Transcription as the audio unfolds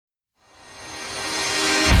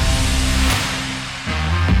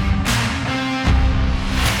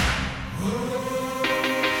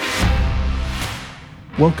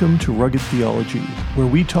Welcome to Rugged Theology, where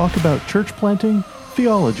we talk about church planting,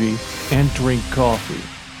 theology, and drink coffee.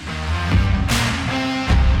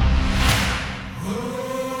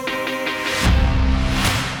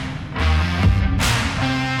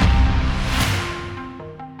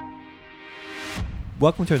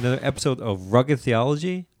 Welcome to another episode of Rugged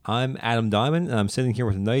Theology. I'm Adam Diamond, and I'm sitting here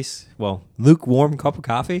with a nice, lukewarm cup of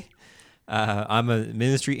coffee. I'm a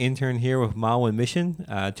ministry intern here with Mile One Mission.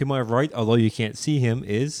 To my right, although you can't see him,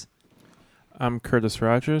 is... I'm Kurtis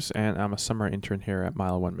Rodgers, and I'm a summer intern here at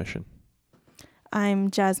Mile One Mission.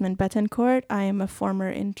 I'm Jasmine Betancourt. I am a former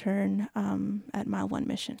intern at Mile One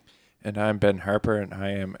Mission. And I'm Ben Harpur, and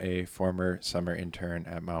I am a former summer intern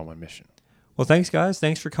at Mile One Mission. Well, thanks, guys.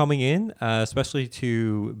 Thanks for coming in, especially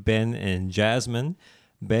to Ben and Jasmine.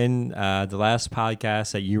 Ben, the last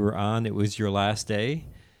podcast that you were on, it was your last day.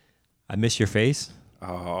 I miss your face.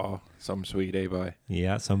 Oh, some sweet boy.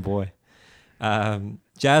 Yeah, some boy.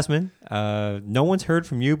 Jasmine, no one's heard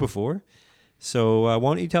from you before, so why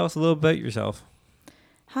don't you tell us a little bit about yourself?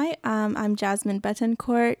 Hi, I'm Jasmine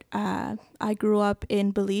Betancourt. I grew up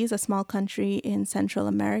in Belize, a small country in Central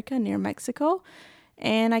America near Mexico,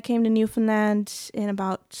 and I came to Newfoundland in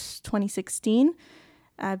about 2016.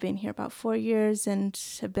 I've been here about 4 years and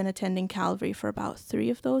have been attending Calvary for about 3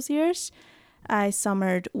 of those years. I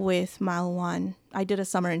summered with Mile One. I did a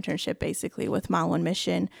summer internship basically with Mile One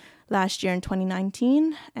Mission last year in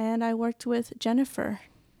 2019, and I worked with Jennifer,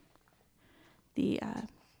 the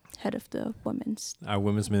head of the women's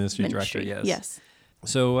ministry director. Yes.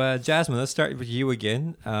 So, Jasmine, let's start with you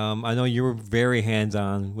again. I know you were very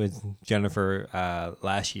hands-on with Jennifer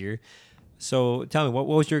last year. So, tell me, what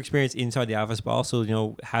was your experience inside the office, but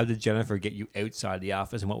also, how did Jennifer get you outside the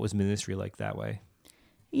office, and what was ministry like that way?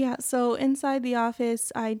 Yeah, so inside the office,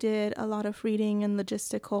 I did a lot of reading and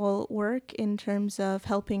logistical work in terms of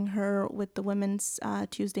helping her with the women's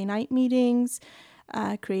Tuesday night meetings,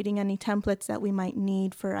 creating any templates that we might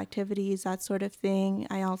need for activities, that sort of thing.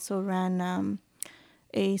 I also ran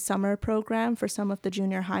a summer program for some of the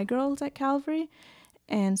junior high girls at Calvary.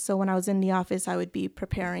 And so when I was in the office, I would be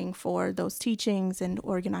preparing for those teachings and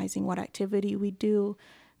organizing what activity we do,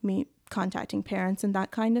 contacting parents and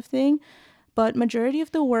that kind of thing. But majority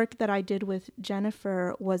of the work that I did with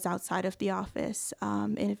Jennifer was outside of the office.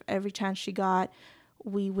 And if every chance she got,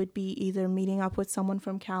 we would be either meeting up with someone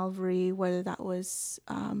from Calvary, whether that was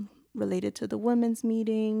related to the women's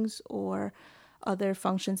meetings or other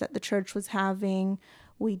functions that the church was having.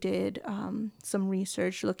 We did some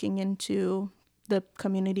research looking into the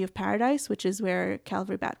community of Paradise, which is where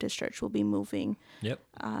Calvary Baptist Church will be moving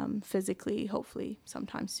physically, hopefully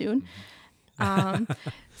sometime soon.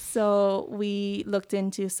 So we looked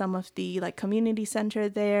into some of the community center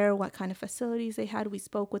there, what kind of facilities they had. We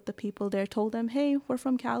spoke with the people there, told them, hey, we're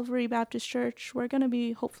from Calvary Baptist Church. We're going to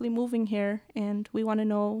be hopefully moving here, and we want to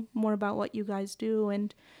know more about what you guys do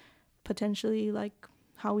and potentially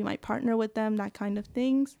how we might partner with them, that kind of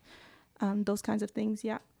things. Those kinds of things,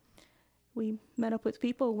 yeah. We met up with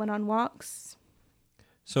people, went on walks.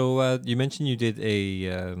 So you mentioned you did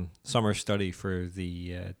a summer study for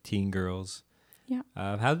the teen girls. Yeah.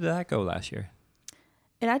 How did that go last year?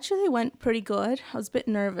 It actually went pretty good. I was a bit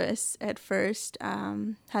nervous at first.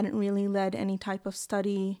 Hadn't really led any type of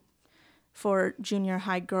study for junior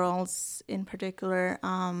high girls in particular.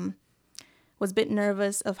 Was a bit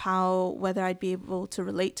nervous of whether I'd be able to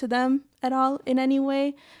relate to them at all in any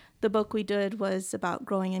way. The book we did was about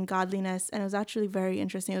growing in godliness, and it was actually very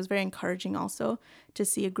interesting. It was very encouraging also to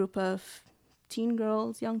see a group of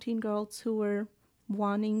young teen girls who were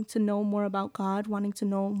wanting to know more about God, wanting to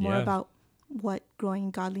know more about what growing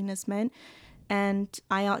in godliness meant. And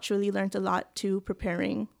I actually learned a lot too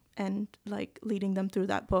preparing and leading them through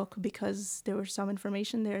that book, because there was some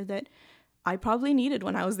information there that I probably needed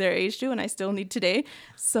when I was their age too, and I still need today.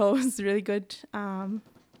 So it was really good. I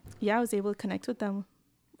was able to connect with them.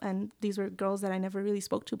 And these were girls that I never really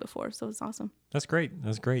spoke to before, so it's awesome. That's great.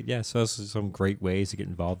 Yeah, so those are some great ways to get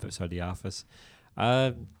involved outside the office.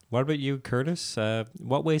 What about you, Kurtis?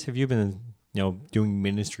 What ways have you been, doing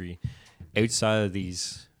ministry outside of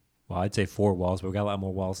these? Well, I'd say 4 walls, but we've got a lot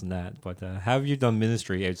more walls than that. But how have you done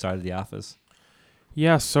ministry outside of the office?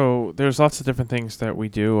 Yeah, so there's lots of different things that we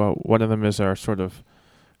do. One of them is our sort of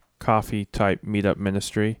coffee type meetup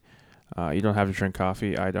ministry. You don't have to drink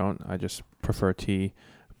coffee. I don't. I just prefer tea.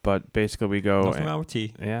 But basically, we go. Nothing wrong with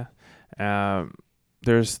tea. Yeah,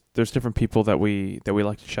 there's different people that we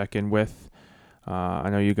like to check in with. I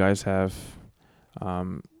know you guys have,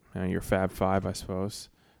 your Fab Five, I suppose,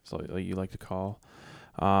 so you like to call.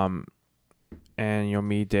 And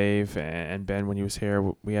me, Dave, and Ben, when he was here,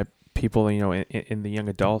 we had people, in the young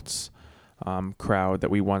adults crowd that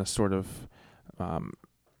we want to sort of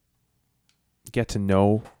get to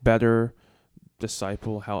know better,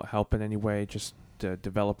 disciple, help in any way, just to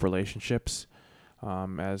develop relationships.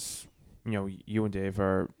 As you know, you and Dave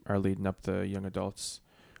are leading up the young adults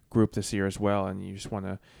group this year as well, and you just want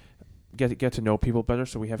to get to know people better.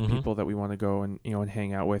 So we have people that we want to go and and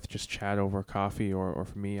hang out with, just chat over coffee, or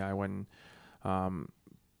for me, I went and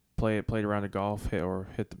played around a golf,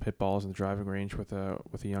 hit balls in the driving range with a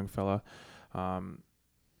young fella.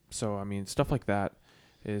 So I mean, stuff like that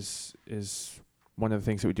is one of the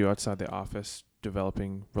things that we do outside the office,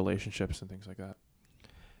 developing relationships and things like that.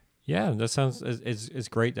 Yeah, that sounds it's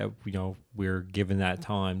great that we're given that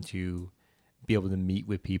time to be able to meet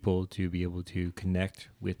with people, to be able to connect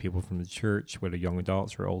with people from the church, whether young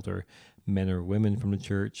adults or older men or women from the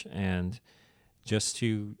church, and just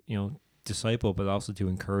to disciple, but also to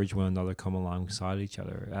encourage one another, come alongside each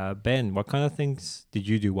other. Ben, what kind of things did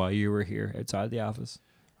you do while you were here outside the office?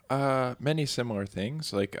 Many similar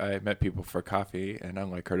things. Like, I met people for coffee, and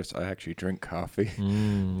unlike Kurtis, I actually drink coffee.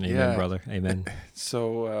 Amen, brother. Amen.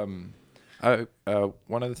 So,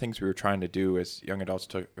 one of the things we were trying to do as young adults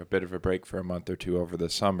took a bit of a break for a month or two over the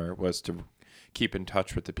summer was to keep in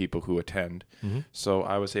touch with the people who attend. So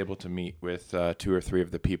I was able to meet with 2 or 3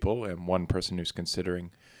 of the people and one person who's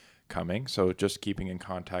considering coming. So just keeping in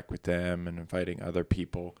contact with them and inviting other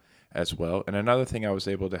people as well. And another thing I was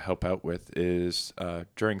able to help out with is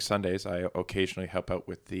during Sundays, I occasionally help out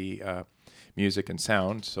with the music and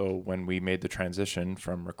sound. So when we made the transition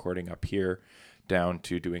from recording up here down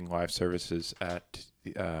to doing live services at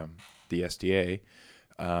the SDA,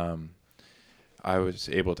 I was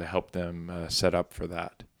able to help them set up for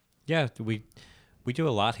that. Yeah, we do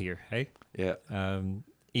a lot here, hey? Yeah.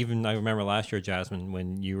 Even I remember last year, Jasmine,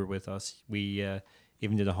 when you were with us, we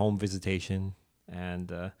even did a home visitation,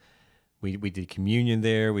 and we did communion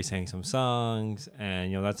there. We sang some songs,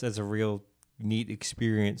 and that's a real neat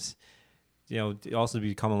experience. To also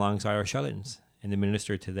be come alongside our shut-ins and to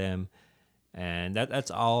minister to them, and that's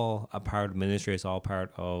all a part of ministry. It's all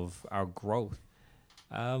part of our growth.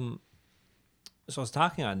 So I was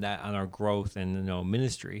talking on our growth and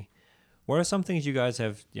ministry. What are some things you guys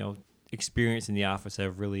have experienced in the office that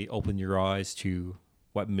have really opened your eyes to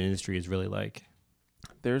what ministry is really like?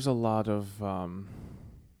 There's a lot of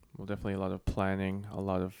definitely a lot of planning, a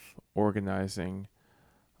lot of organizing,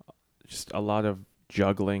 just a lot of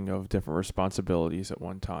juggling of different responsibilities at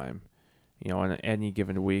one time. On any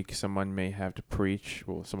given week, someone may have to preach.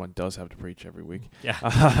 Well, someone does have to preach every week. Yeah.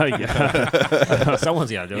 Yeah.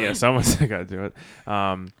 Someone's got to do it. Yeah, someone's got to do it.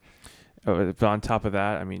 But on top of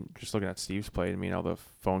that, I mean, just looking at Steve's plate, I mean, all the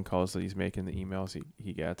phone calls that he's making, the emails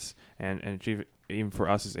he gets, and even for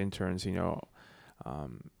us as interns, you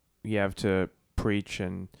have to preach,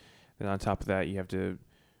 and then on top of that, you have to,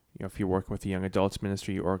 if you're working with the young adults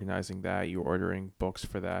ministry, you're organizing that, you're ordering books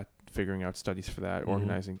for that, figuring out studies for that,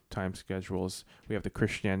 organizing time schedules. We have the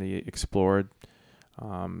Christianity Explored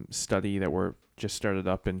study that we're just started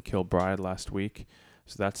up in Kilbride last week.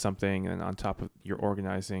 So that's something, and on top of you're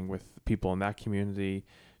organizing with people in that community,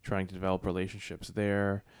 trying to develop relationships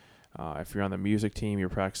there. If you're on the music team, you're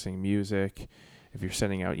practicing music. If you're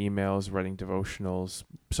sending out emails, writing devotionals,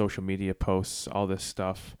 social media posts, all this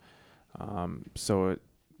stuff.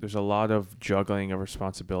 There's a lot of juggling of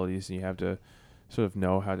responsibilities, and you have to sort of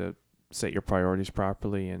know how to set your priorities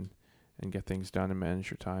properly and get things done and manage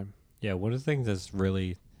your time. Yeah, one of the things that's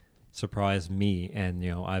really surprised me, and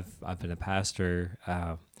I've been a pastor,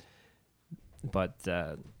 but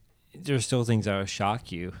there's still things that will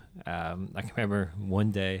shock you. I can remember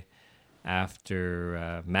one day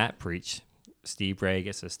after Matt preached, Steve Ray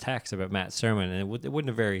gets this text about Matt's sermon, and it wasn't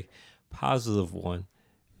a very positive one.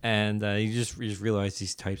 And you just realize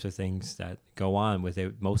these types of things that go on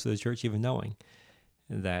without most of the church even knowing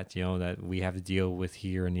that that we have to deal with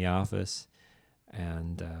here in the office.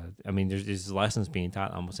 And I mean, there's lessons being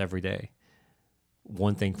taught almost every day.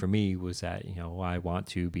 One thing for me was that I want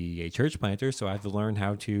to be a church planter, so I have to learn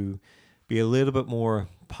how to be a little bit more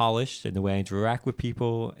polished in the way I interact with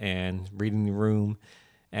people and reading the room.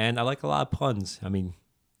 And I like a lot of puns. I mean,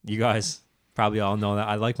 you guys probably all know that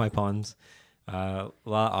I like my puns. A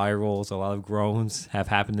lot of eye rolls, a lot of groans have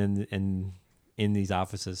happened in these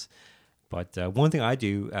offices. But one thing I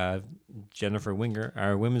do, Jennifer Winger,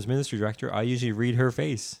 our women's ministry director, I usually read her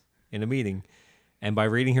face in a meeting. And by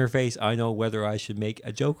reading her face, I know whether I should make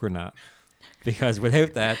a joke or not. Because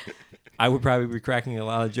without that, I would probably be cracking a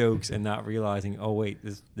lot of jokes and not realizing, oh, wait,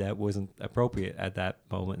 that wasn't appropriate at that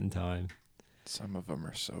moment in time. Some of them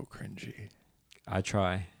are so cringy. I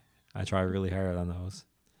try really hard on those.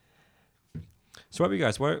 So what about you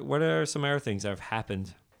guys? What are some other things that have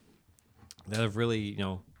happened that have really,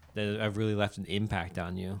 that have really left an impact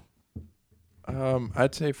on you?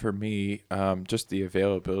 I'd say for me, just the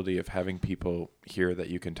availability of having people here that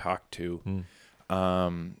you can talk to.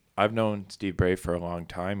 I've known Steve Bray for a long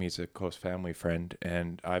time. He's a close family friend,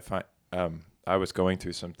 and I was going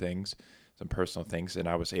through some personal things, and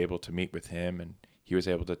I was able to meet with him, and he was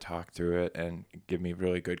able to talk through it and give me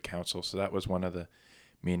really good counsel. So that was one of the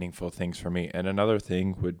meaningful things for me. And another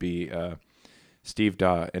thing would be Steve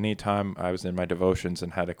Daw. Anytime I was in my devotions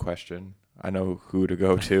and had a question, I know who to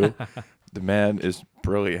go to. The man is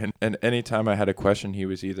brilliant. And anytime I had a question, he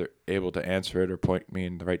was either able to answer it or point me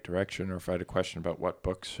in the right direction. Or if I had a question about what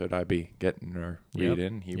books should I be getting or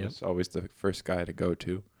reading, he was always the first guy to go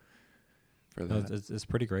to for that. It's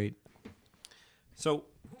pretty great. So,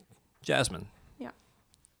 Jasmine. Yeah.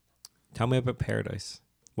 Tell me about Paradise.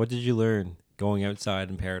 What did you learn going outside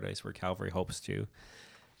in Paradise, where Calvary hopes to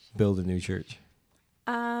build a new church?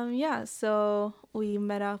 So we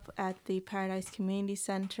met up at the Paradise Community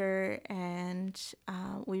Center, and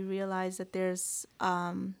we realized that there's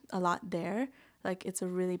a lot there. Like, it's a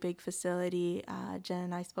really big facility. Jen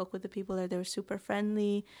and I spoke with the people there. They were super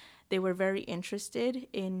friendly. They were very interested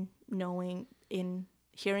in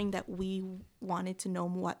hearing that we wanted to know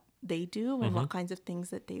what they do and what kinds of things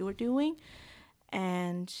that they were doing.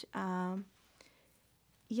 And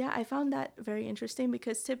I found that very interesting,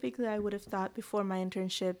 because typically I would have thought before my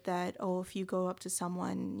internship that, if you go up to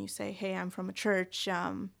someone and you say, hey, I'm from a church,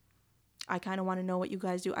 I kind of want to know what you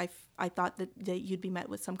guys do. I thought that you'd be met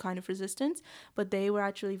with some kind of resistance, but they were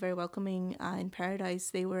actually very welcoming in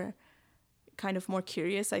Paradise. They were kind of more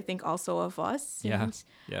curious, I think, also of us and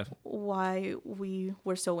why we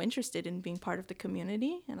were so interested in being part of the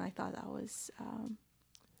community. And I thought that was a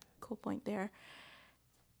cool point there.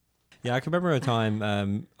 Yeah, I can remember a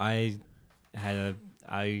time I had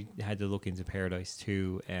to look into Paradise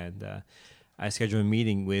too, and I scheduled a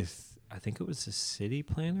meeting with, I think it was the city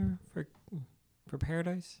planner for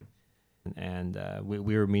Paradise, and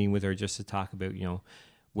we were meeting with her just to talk about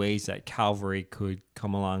ways that Calvary could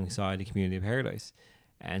come alongside the community of Paradise.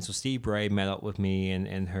 And so Steve Bray met up with me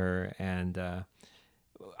and her, and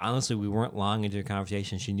honestly, we weren't long into the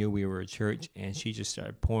conversation. She knew we were a church, and she just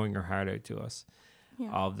started pouring her heart out to us.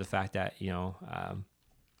 Of the fact that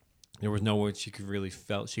there was nowhere she could really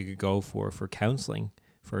felt she could go for counseling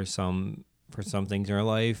for some things in her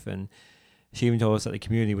life, and she even told us that the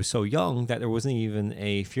community was so young that there wasn't even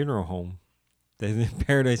a funeral home. The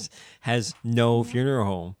Paradise has no funeral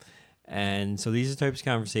home, and so these are the types of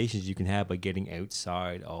conversations you can have by getting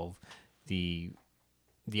outside of the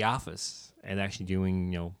office and actually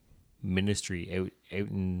doing ministry out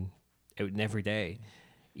in every day.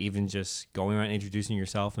 Even just going around introducing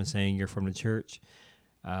yourself and saying you're from the church.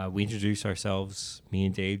 We introduced ourselves, me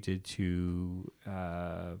and Dave did, to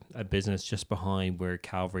a business just behind where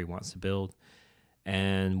Calvary wants to build.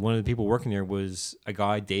 And one of the people working there was a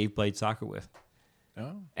guy Dave played soccer with.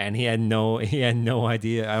 Oh. And he had no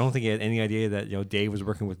idea. I don't think he had any idea that Dave was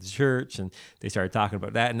working with the church, and they started talking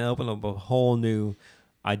about that, and it opened up a whole new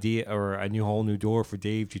idea, or a whole new door for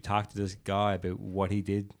Dave to talk to this guy about what he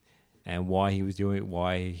did and why he was doing it,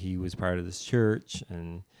 why he was part of this church.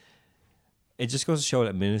 And it just goes to show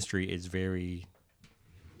that ministry is very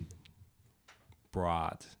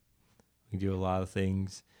broad. You do a lot of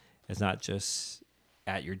things. It's not just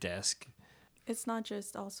at your desk. It's not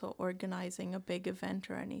just also organizing a big event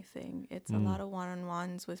or anything. It's a lot of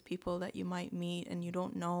one-on-ones with people that you might meet, and you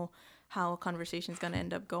don't know how a conversation is going to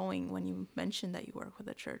end up going when you mention that you work with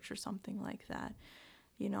a church or something like that.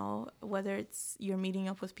 Whether it's you're meeting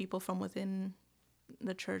up with people from within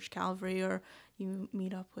the church, Calvary, or you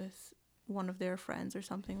meet up with one of their friends or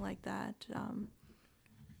something like that.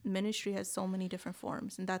 Ministry has so many different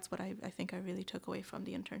forms, and that's what I think I really took away from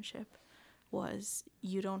the internship, was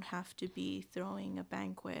you don't have to be throwing a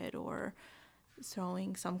banquet or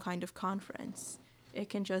throwing some kind of conference. It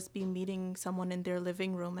can just be meeting someone in their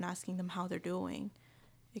living room and asking them how they're doing.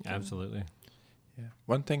 Absolutely. Yeah.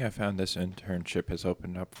 One thing I found this internship has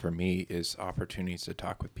opened up for me is opportunities to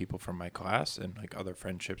talk with people from my class and other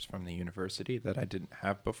friendships from the university that I didn't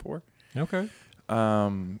have before. Okay.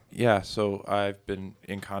 So I've been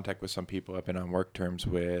in contact with some people I've been on work terms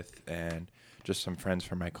with, and just some friends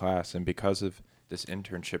from my class. And because of this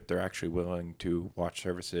internship, they're actually willing to watch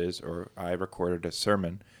services, or I recorded a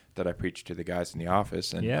sermon that I preached to the guys in the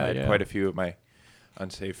office. And I had quite a few of my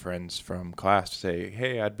unsafe friends from class say,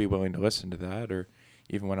 hey, I'd be willing to listen to that. Or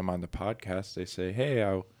even when I'm on the podcast, they say, hey,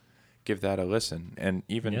 I'll give that a listen. And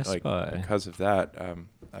even because of that,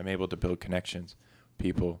 I'm able to build connections,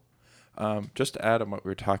 people. Just to add on what we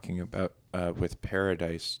were talking about with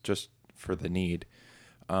Paradise, just for the need,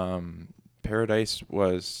 Paradise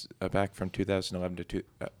was back from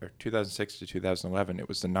 2006 to 2011. It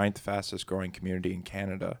was the 9th fastest growing community in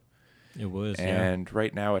Canada. It was, and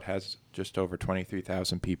right now it has just over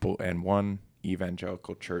 23,000 people and one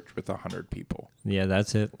evangelical church with 100 people. Yeah,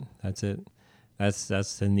 that's it.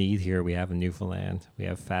 That's the need here we have in Newfoundland. We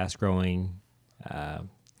have fast-growing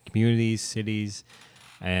communities, cities,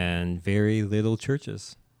 and very little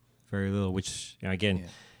churches. Very little, which, again,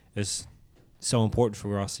 is so important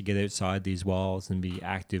for us to get outside these walls and be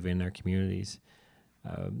active in our communities.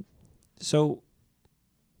 So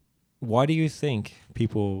why do you think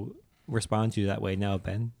people respond to you that way now,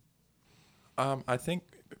 Ben? I think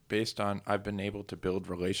based on I've been able to build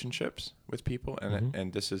relationships with people, and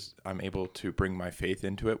and this is I'm able to bring my faith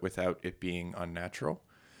into it without it being unnatural.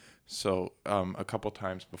 So a couple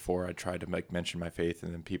times before I tried to mention my faith,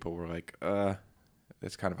 and then people were like,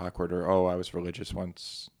 it's kind of awkward, or I was religious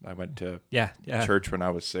once. I went to church when I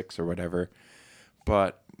was 6 or whatever.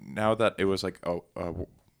 But now that it was like an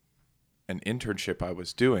internship I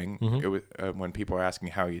was doing, it was when people were asking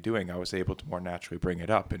how are you doing, I was able to more naturally bring it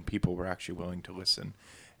up, and people were actually willing to listen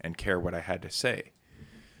and care what I had to say.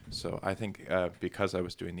 So I think because I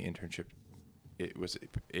was doing the internship,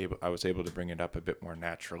 I was able to bring it up a bit more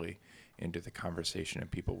naturally into the conversation,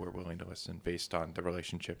 and people were willing to listen based on the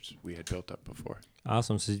relationships we had built up before.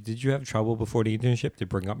 Awesome. So did you have trouble before the internship to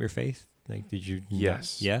bring up your faith? Like, did you?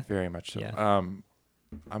 Yes. Yeah. Very much so. Yeah.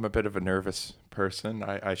 I'm a bit of a nervous person.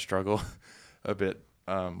 I struggle a bit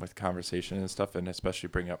with conversation and stuff, and especially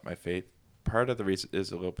bring up my faith. Part of the reason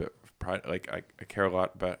is a little bit pride. Like I care a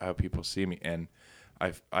lot about how people see me, and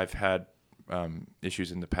I've had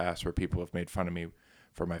issues in the past where people have made fun of me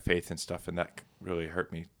for my faith and stuff, and that really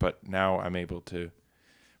hurt me. But now I'm able to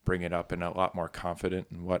bring it up and a lot more confident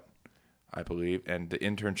in what I believe. And the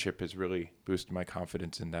internship has really boosted my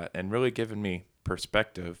confidence in that and really given me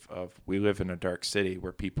perspective of we live in a dark city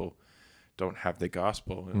where people don't have the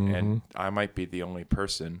gospel, and I might be the only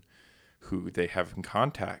person who they have in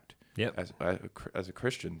contact as a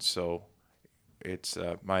Christian. So it's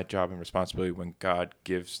my job and responsibility when God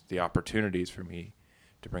gives the opportunities for me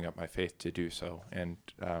to bring up my faith to do so. And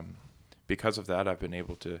because of that, I've been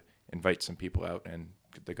able to invite some people out, and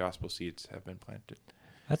the gospel seeds have been planted.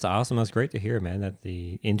 That's awesome. That's great to hear, man, that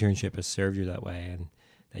the internship has served you that way and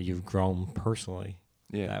that you've grown personally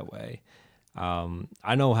that way.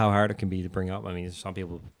 I know how hard it can be to bring up. I mean, some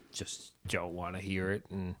people just don't want to hear it.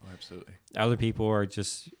 And absolutely. Other people are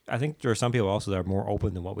just, I think there are some people also that are more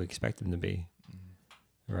open than what we expect them to be.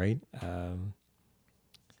 Right?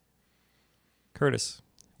 Kurtis,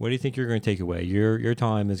 what do you think you're going to take away? Your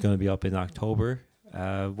time is going to be up in October.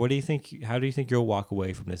 What do you think? How do you think you'll walk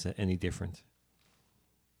away from this any different?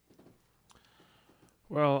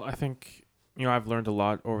 Well, I think I've learned a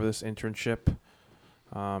lot over this internship.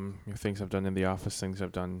 Things I've done in the office, things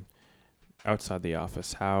I've done outside the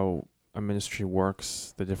office, how a ministry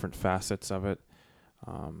works, the different facets of it.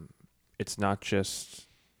 It's not just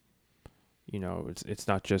it's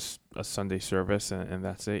not just a Sunday service and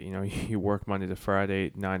that's it. You work Monday to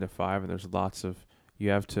Friday, 9 to 5, and there's lots of, you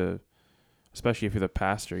have to, especially if you're the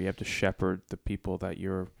pastor, you have to shepherd the people that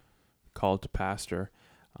you're called to pastor.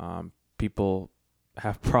 People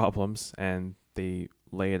have problems and they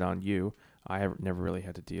lay it on you. I have never really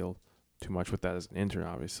had to deal too much with that as an intern,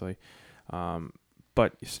 obviously.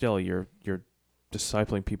 But still, you're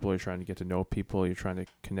discipling people, you're trying to get to know people, you're trying to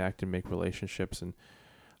connect and make relationships and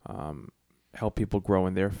help people grow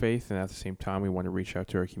in their faith. And at the same time, we want to reach out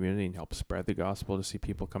to our community and help spread the gospel to see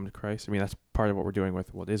people come to Christ. I mean, that's part of what we're doing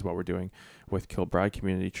with Kilbride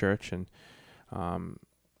Community Church and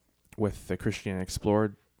with the Christianity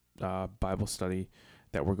Explored Bible study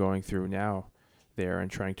that we're going through now there,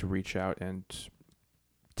 and trying to reach out and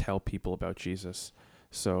tell people about Jesus.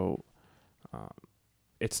 So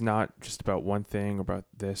it's not just about one thing, about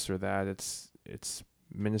this or that. It's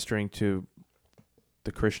ministering to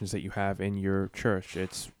the Christians that you have in your church.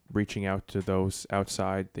 It's reaching out to those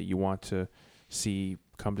outside that you want to see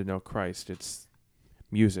come to know Christ. It's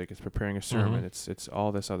music. It's preparing a sermon. It's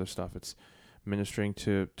all this other stuff. It's ministering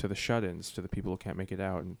to the shut-ins, to the people who can't make it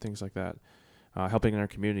out, and things like that. Helping in our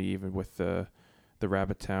community, even with the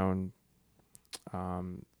Rabbit Town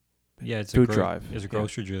food drive. It's a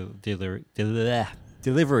grocery delivery.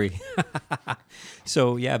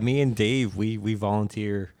 So me and Dave, we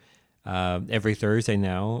volunteer every Thursday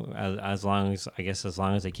now, as long as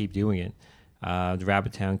I keep doing it. The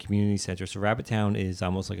Rabbit Town Community Center. So Rabbit Town is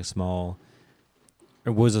almost like it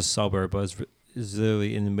was a suburb, but it's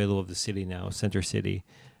literally in the middle of the city now, Center City.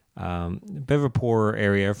 A bit of a poor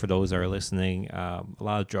area for those that are listening. A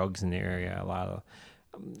lot of drugs in the area. A lot of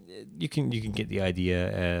you can get the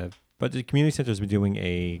idea. But the community center has been doing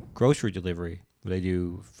a grocery delivery where they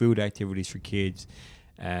do food activities for kids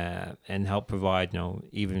and help provide,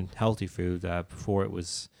 even healthy food. Before it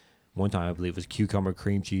was, one time I believe it was cucumber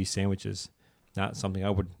cream cheese sandwiches. Not something I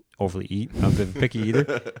would overly eat. I'm a bit of a picky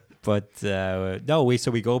eater. But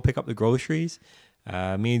we go pick up the groceries.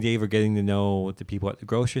 Me and Dave are getting to know the people at the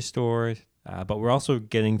grocery store, but we're also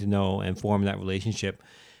getting to know and forming that relationship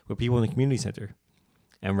with people in the community center.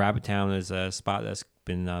 And Rabbit Town is a spot that's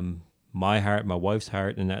been my heart, my wife's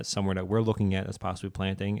heart, and that's somewhere that we're looking at as possibly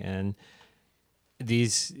planting. And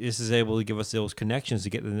this is able to give us those connections to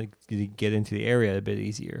get into the area a bit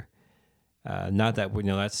easier. Not that we're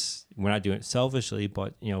not doing it selfishly,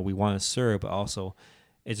 but we want to serve, but also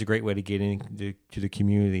it's a great way to get into the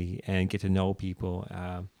community and get to know people.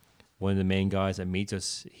 One of the main guys that meets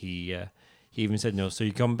us, he even said, so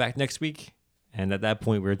you coming back next week? And at that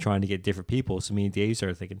point, we were trying to get different people. So me and Dave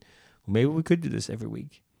started thinking, well, maybe we could do this every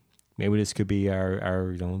week. Maybe this could be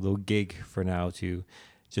our little gig for now to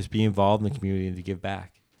just be involved in the community and to give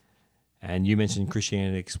back. And you mentioned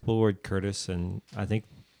Christianity Explored, Kurtis, and I think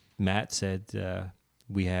Matt said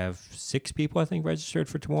we have 6 people, I think, registered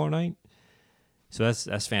for tomorrow night. So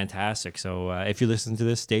that's fantastic. So if you listen to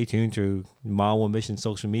this, stay tuned to Mile One Mission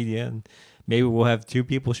social media, and maybe we'll have 2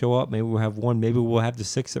 people show up. Maybe we'll have 1. Maybe we'll have the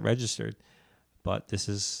 6 that registered. But this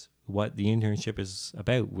is what the internship is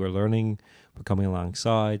about. We're learning, we're coming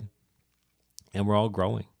alongside, and we're all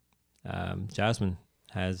growing. Jasmine,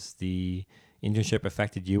 has the internship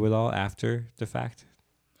affected you at all after the fact?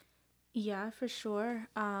 Yeah, for sure.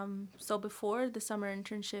 So before the summer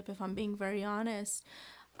internship, if I'm being very honest,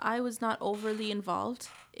 I was not overly involved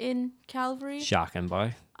in Calvary. Shocking,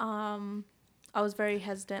 boy. I was very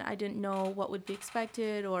hesitant. I didn't know what would be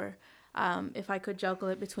expected or if I could juggle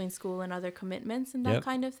it between school and other commitments and that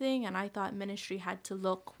kind of thing. And I thought ministry had to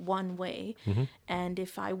look one way. Mm-hmm. And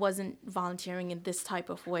if I wasn't volunteering in this type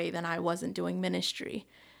of way, then I wasn't doing ministry.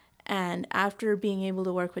 And after being able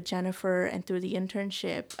to work with Jennifer and through the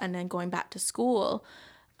internship and then going back to school,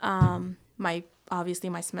 my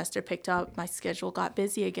semester picked up, my schedule got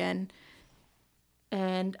busy again.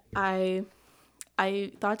 And I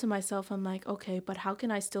thought to myself, I'm like, okay, but how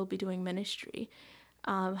can I still be doing ministry?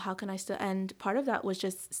 How can I still, and part of that was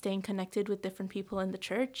just staying connected with different people in the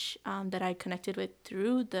church that I connected with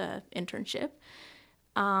through the internship.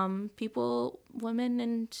 People, women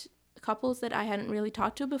and couples that I hadn't really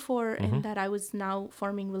talked to before and that I was now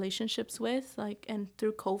forming relationships with, and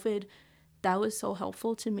through COVID, that was so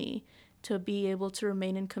helpful to me to be able to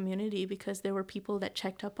remain in community because there were people that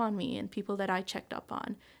checked up on me and people that I checked up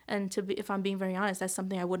on. And if I'm being very honest, that's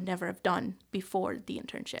something I would never have done before the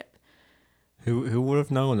internship. Who would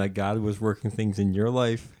have known that God was working things in your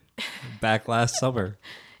life back last summer,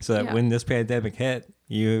 so that when this pandemic hit,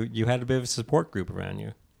 you had a bit of a support group around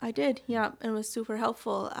you? I did, yeah. It was super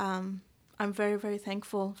helpful. I'm very, very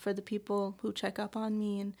thankful for the people who check up on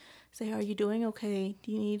me and say, are you doing okay?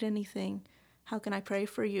 Do you need anything? How can I pray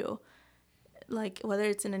for you? Whether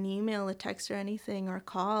it's in an email, a text, or anything, or a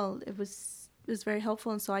call, it was very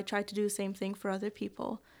helpful. And so I tried to do the same thing for other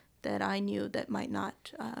people that I knew that might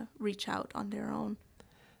not reach out on their own.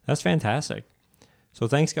 That's fantastic. So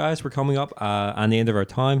thanks, guys. We're coming up on the end of our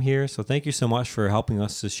time here. So thank you so much for helping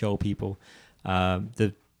us to show people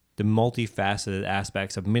the multifaceted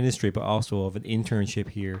aspects of ministry, but also of an internship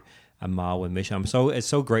here at Mile One Mission. It's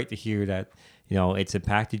so great to hear that it's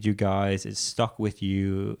impacted you guys, it's stuck with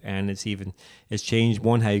you, and it's changed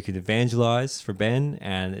how you can evangelize for Ben,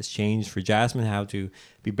 and it's changed for Jasmine how to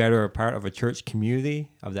be better a part of a church community,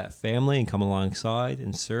 of that family, and come alongside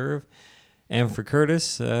and serve. And for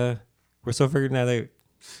Kurtis, we're still figuring that out.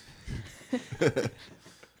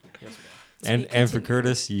 And for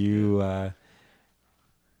Kurtis,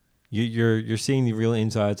 you're seeing the real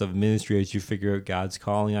insides of ministry as you figure out God's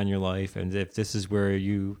calling on your life, and if this is where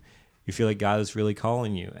you feel like God is really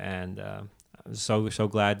calling you. And I'm so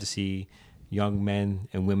glad to see young men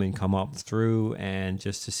and women come up through, and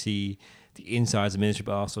just to see the insides of ministry,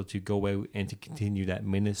 but also to go out and to continue that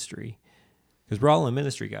ministry, because we're all in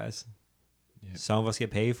ministry, guys. Yep. Some of us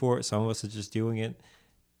get paid for it. Some of us are just doing it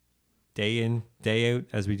day in, day out,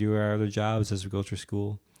 as we do our other jobs, as we go through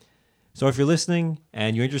school. So if you're listening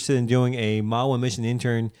and you're interested in doing a Mile One Mission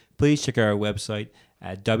intern, please check out our website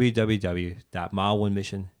at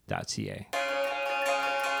www.mileonemission.ca.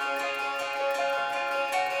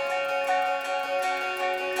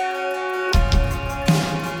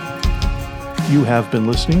 You have been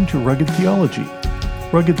listening to Rugged Theology.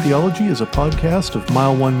 Rugged Theology is a podcast of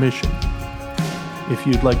Mile One Mission. If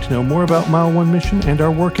you'd like to know more about Mile One Mission and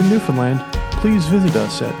our work in Newfoundland, please visit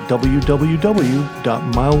us at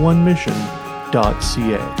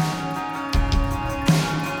www.mileonemission.ca.